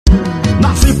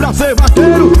nasci pra ser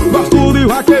vaqueiro. Gosto de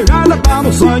vaquejada, tá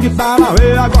no sangue, tá na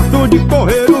veia. Gosto de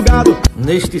correr o gado.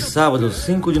 Neste sábado,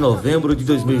 5 de novembro de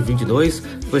 2022,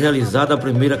 foi realizada a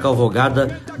primeira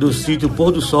cavalgada do Sítio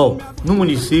Pôr do Sol, no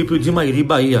município de Mairi,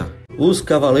 Bahia. Os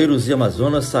cavaleiros e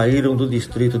amazonas saíram do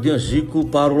distrito de Angico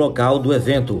para o local do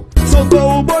evento.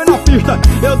 Soltou o boi na pista,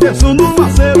 eu desço no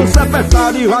maceiro. Se é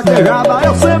festa de vaquejada,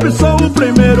 eu sempre sou o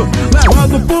primeiro.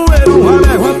 Levanta o poeirão, vai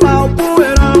levantar o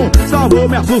poeirão. Só vou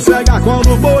me sossegar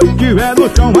quando o boi estiver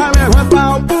no chão. Vai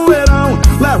levantar o poeirão,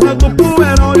 levanta o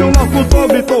poeirão. E o locutor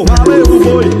gritou, valeu o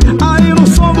boi, aí no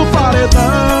som do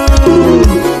paredão.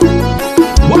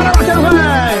 Bora vaqueiro,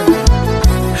 velho!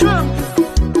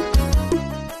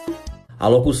 A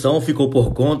locução ficou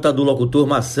por conta do locutor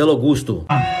Marcelo Augusto.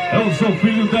 Eu sou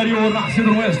filho interior,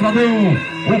 nascido no Estradão.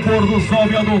 O pôr do sol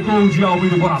me adotou de alma e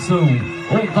do coração.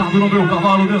 Montado no meu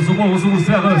cavalo, desço morros e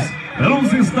serras.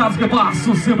 Pelos estados que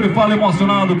passo, sempre falo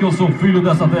emocionado que eu sou filho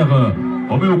dessa terra.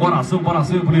 O meu coração para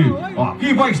sempre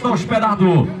aqui vai estar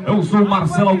hospedado. Eu sou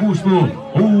Marcelo Augusto,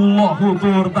 o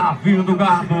locutor da Vida do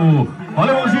Gado.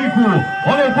 Valeu, Angico,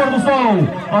 valeu o pôr do sol.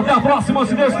 Até a próxima,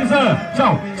 se Deus quiser.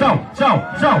 Tchau, tchau, tchau,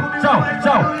 tchau, tchau,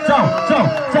 tchau, tchau, tchau,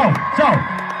 tchau, tchau.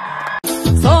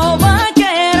 Sou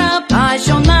vaqueira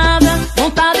apaixonada,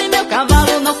 montada em meu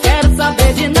cavalo, não quero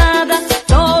saber de nada.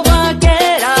 Sou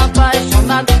vaqueira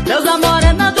apaixonada, deusa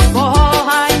morena do forró,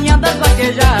 rainha das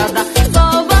vaquejadas.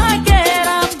 Sou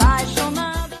vaqueira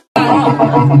apaixonada.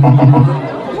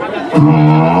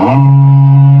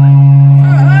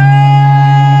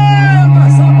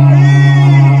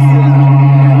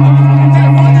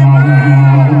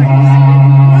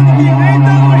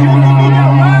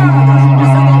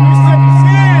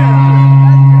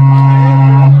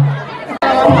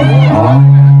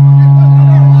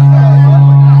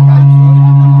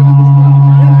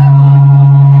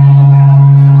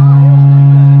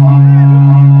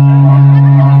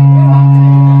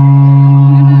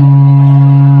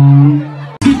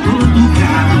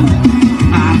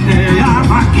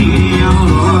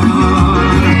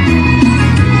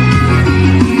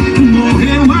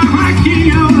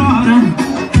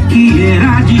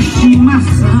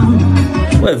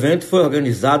 O evento foi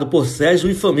organizado por Sérgio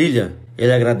e família.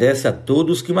 Ele agradece a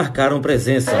todos que marcaram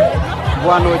presença.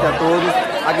 Boa noite a todos.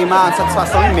 Aguimar, uma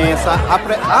satisfação imensa.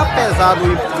 Apesar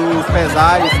dos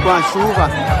pesares com a chuva,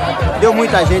 deu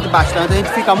muita gente, bastante. A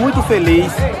gente fica muito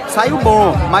feliz. Saiu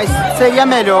bom, mas seria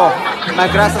melhor.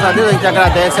 Mas graças a Deus a gente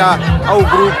agradece ao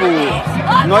grupo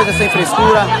Nós é Sem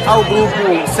Frescura, ao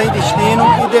grupo Sem Destino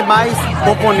e demais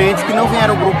componentes que não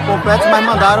vieram ao grupo completo, mas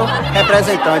mandaram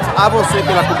representantes. A você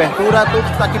pela cobertura, a todos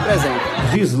que estão aqui presentes.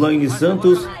 Gislaine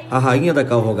Santos, a rainha da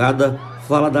cavalgada,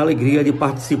 fala da alegria de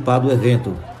participar do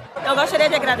evento. Eu gostaria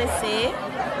de agradecer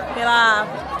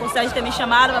por Sérgio ter me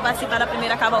chamado para participar da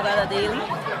primeira cavalgada dele.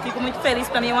 Fico muito feliz,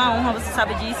 para mim é uma honra, você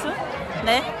sabe disso,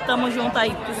 né? Tamo junto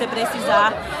aí, se você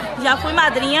precisar. Já fui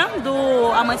madrinha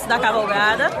do Amantes da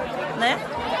Cavalgada, né?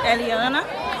 Eliana,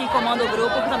 que comanda o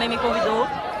grupo, que também me convidou.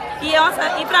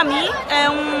 E para mim é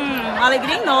uma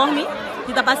alegria enorme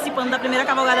de estar participando da primeira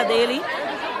cavalgada dele.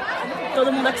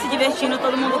 Todo mundo aqui se divertindo,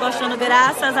 todo mundo gostando,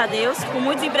 graças a Deus. Com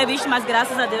muitos imprevistos, mas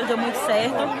graças a Deus deu muito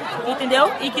certo, entendeu?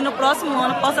 E que no próximo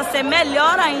ano possa ser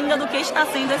melhor ainda do que está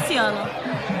sendo esse ano.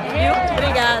 Viu?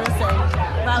 Obrigada, Sérgio.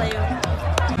 Valeu.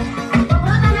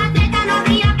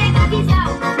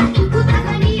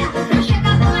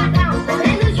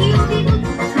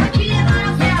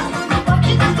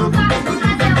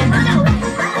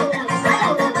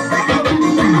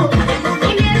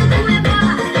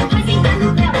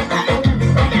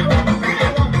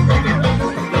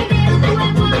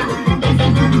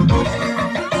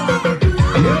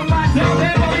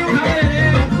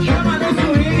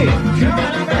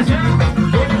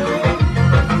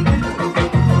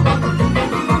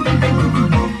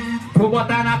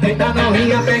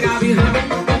 Pega a visão,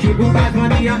 tipo faz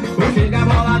mania, vou chegar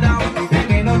boladão. É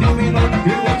quem não deu minuto,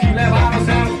 eu vou te levar no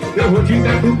céu. Eu vou te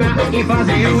perguntar e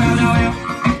fazer o eu não eu.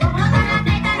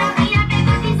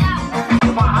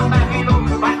 Barra terminou,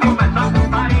 vai começar a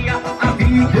putaria.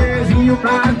 Avinho beijinho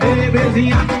pra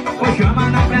bebezinha. Ou chama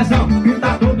na pressão, que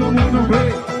tá todo mundo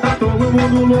bem. Tá todo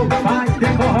mundo louco, vai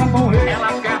ter forró com rei.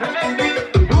 Elas querem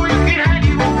beber, o uísque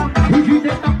Red Bull. O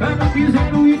DJ tocando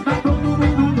piseiro e tá todo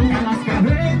mundo nu. Elas querem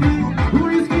beber.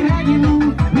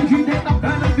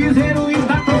 Piseiro e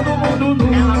tá todo mundo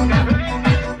nu. Elas querem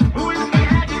o uísque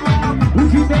Red Bull. O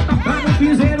DJ tocando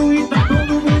piseiro e tá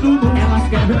todo mundo nu. Elas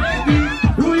querem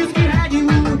o uísque Red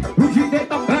Bull. O DJ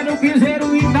tocando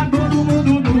piseiro e tá todo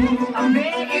mundo nu.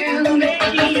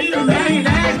 Tem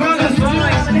 10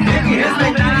 posições, tem que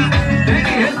respeitar, tem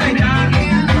que respeitar.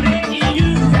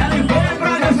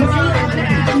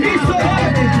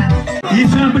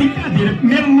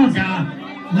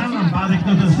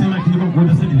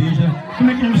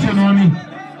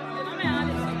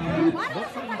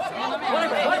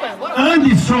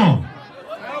 som.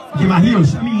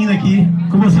 Guimarães, a menina aqui,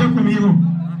 com você ou comigo?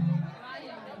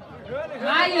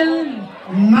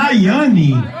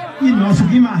 Nayane. E nosso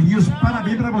Guimarães,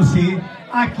 parabéns para você.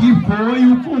 Aqui foi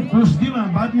o concurso de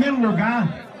lambada, primeiro lugar,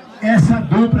 essa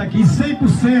dupla aqui,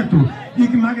 100%. E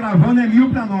que gravando é 1000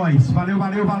 para nós. Valeu,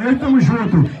 valeu, valeu, e tamo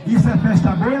junto. Isso é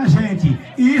festa boa, a gente.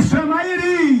 Isso é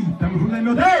Mairi. Tamo junto aí,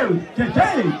 meu Deus. Tchê,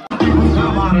 tchê.